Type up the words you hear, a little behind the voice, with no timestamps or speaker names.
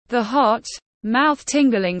The hot,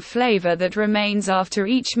 mouth-tingling flavor that remains after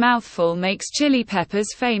each mouthful makes chili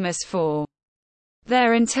peppers famous for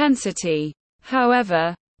their intensity.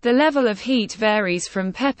 However, the level of heat varies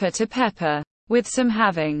from pepper to pepper, with some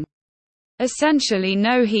having essentially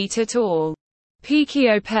no heat at all.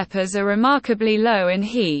 Piquillo peppers are remarkably low in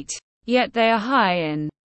heat, yet they are high in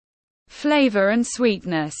flavor and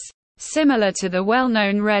sweetness. Similar to the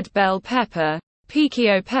well-known red bell pepper,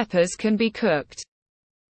 Piquillo peppers can be cooked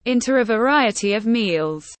into a variety of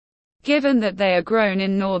meals. Given that they are grown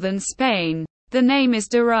in northern Spain, the name is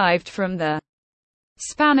derived from the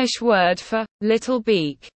Spanish word for little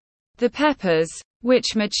beak. The peppers,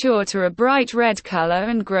 which mature to a bright red color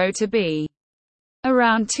and grow to be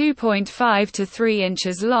around 2.5 to 3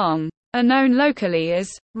 inches long, are known locally as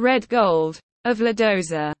red gold of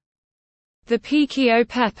Mendoza. The Piquillo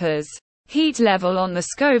peppers. Heat level on the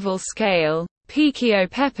Scoville scale. Piquillo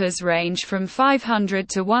peppers range from 500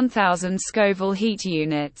 to 1000 Scoville heat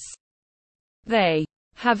units. They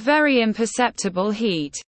have very imperceptible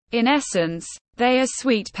heat. In essence, they are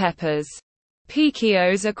sweet peppers.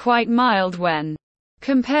 Piquillos are quite mild when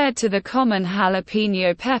compared to the common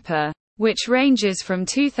jalapeno pepper, which ranges from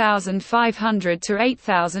 2500 to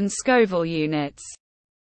 8000 Scoville units.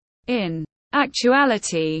 In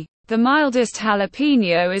actuality, the mildest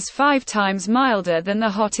jalapeno is 5 times milder than the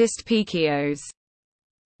hottest piquillos.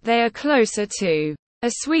 They are closer to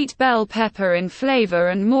a sweet bell pepper in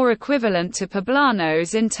flavor and more equivalent to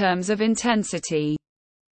poblanos in terms of intensity.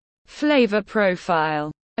 Flavor profile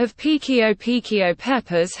of Piquillo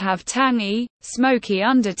peppers have tangy, smoky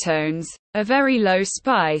undertones, a very low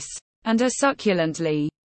spice, and are succulently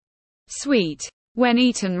sweet. When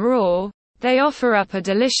eaten raw, they offer up a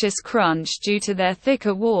delicious crunch due to their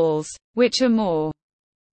thicker walls, which are more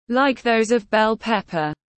like those of bell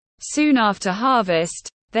pepper. Soon after harvest,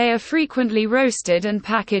 they are frequently roasted and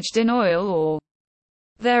packaged in oil or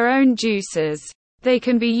their own juices. They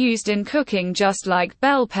can be used in cooking just like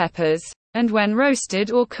bell peppers, and when roasted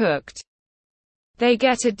or cooked, they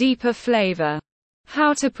get a deeper flavor.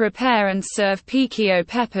 How to prepare and serve Piquillo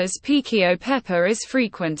peppers. Piquillo pepper is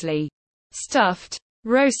frequently stuffed,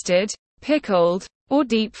 roasted, pickled, or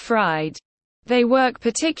deep fried. They work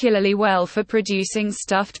particularly well for producing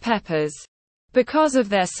stuffed peppers because of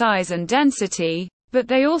their size and density, but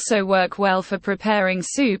they also work well for preparing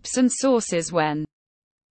soups and sauces when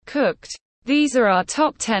cooked. These are our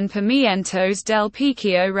top 10 pimientos del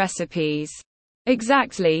Piquillo recipes.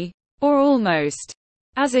 Exactly, or almost,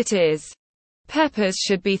 as it is. Peppers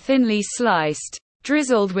should be thinly sliced,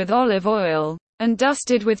 drizzled with olive oil, and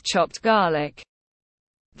dusted with chopped garlic.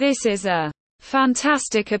 This is a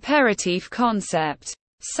fantastic aperitif concept.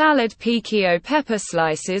 Salad. Piquillo pepper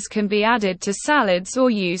slices can be added to salads or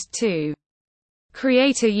used to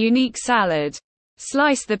create a unique salad.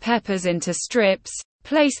 Slice the peppers into strips,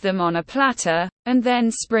 place them on a platter, and then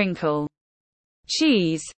sprinkle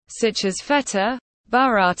cheese, such as feta,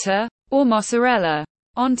 burrata, or mozzarella,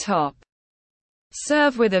 on top.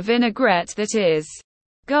 Serve with a vinaigrette that is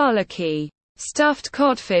garlicky. Stuffed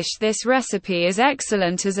codfish. This recipe is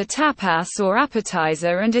excellent as a tapas or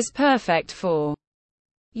appetizer and is perfect for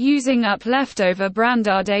using up leftover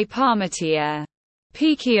brandade de parmentier.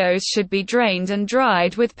 Piquillos should be drained and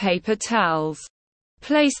dried with paper towels.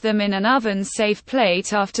 Place them in an oven-safe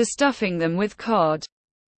plate after stuffing them with cod.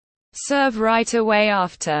 Serve right away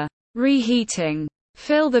after reheating.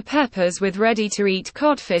 Fill the peppers with ready-to-eat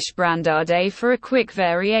codfish brandade for a quick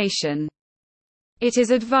variation. It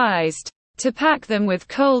is advised to pack them with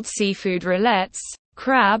cold seafood rillettes,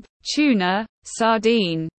 crab, tuna,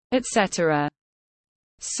 sardine, etc.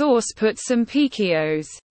 Sauce. Put some piquillos,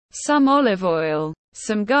 some olive oil,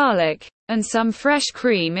 some garlic, and some fresh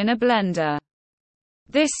cream in a blender.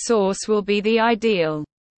 This sauce will be the ideal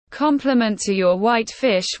complement to your white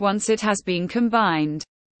fish once it has been combined.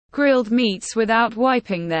 Grilled meats without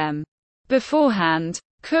wiping them beforehand.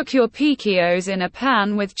 Cook your piquillos in a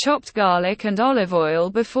pan with chopped garlic and olive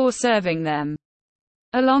oil before serving them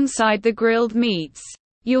alongside the grilled meats.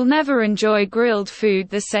 You'll never enjoy grilled food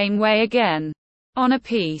the same way again. On a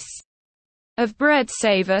piece of bread,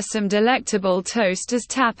 savor some delectable toast as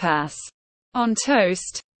tapas. On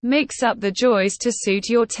toast, mix up the joys to suit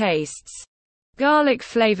your tastes.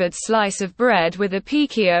 Garlic-flavored slice of bread with a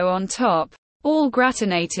piquillo on top, all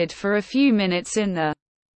gratinated for a few minutes in the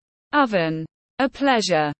oven. A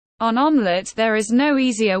pleasure. On omelette. There is no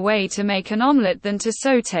easier way to make an omelette than to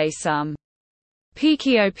sauté some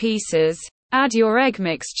piquillo pieces, add your egg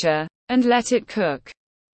mixture, and let it cook.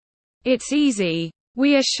 It's easy,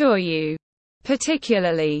 we assure you.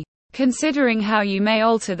 Particularly considering how you may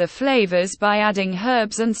alter the flavors by adding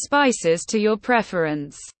herbs and spices to your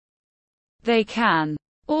preference. They can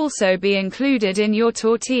also be included in your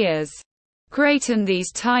tortillas. Gratin.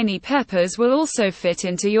 These tiny peppers will also fit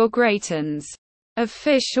into your gratins of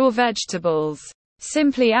fish or vegetables.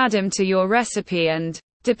 Simply add them to your recipe and,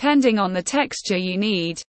 depending on the texture you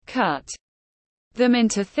need, cut them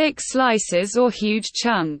into thick slices or huge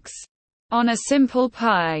chunks. On a simple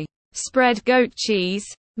pie, spread goat cheese,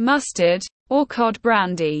 mustard, or cod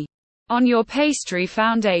brandy on your pastry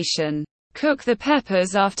foundation. Cook the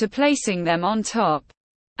peppers after placing them on top.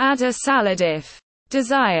 Add a salad if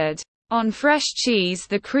desired. On fresh cheese.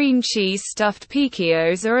 The cream cheese stuffed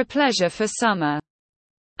piquillos are a pleasure for summer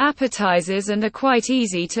appetizers and are quite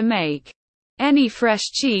easy to make. Any fresh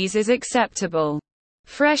cheese is acceptable.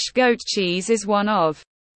 Fresh goat cheese is one of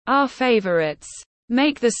our favorites.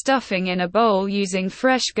 Make the stuffing in a bowl using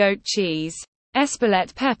fresh goat cheese,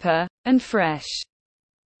 espelette pepper, and fresh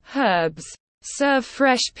herbs. Serve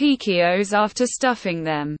fresh piquillos after stuffing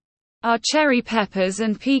them. Are cherry peppers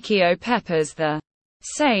and piquillo peppers the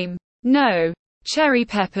same? No. Cherry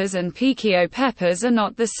peppers and piquillo peppers are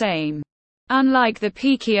not the same. Unlike the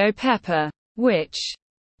piquillo pepper, which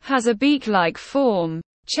has a beak-like form,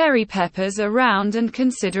 cherry peppers are round and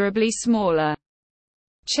considerably smaller.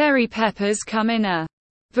 Cherry peppers come in a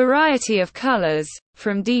variety of colors,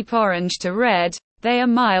 from deep orange to red. They are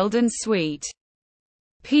mild and sweet.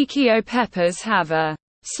 Piquillo peppers have a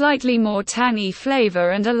slightly more tangy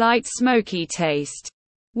flavor and a light smoky taste.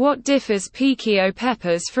 What differs piquillo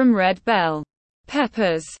peppers from red bell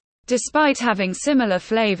peppers? Despite having similar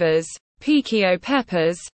flavors, piquillo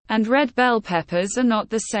peppers and red bell peppers are not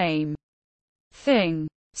the same thing.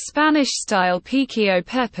 Spanish-style piquillo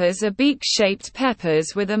peppers are beak-shaped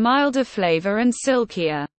peppers with a milder flavor and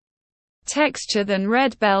silkier texture than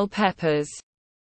red bell peppers.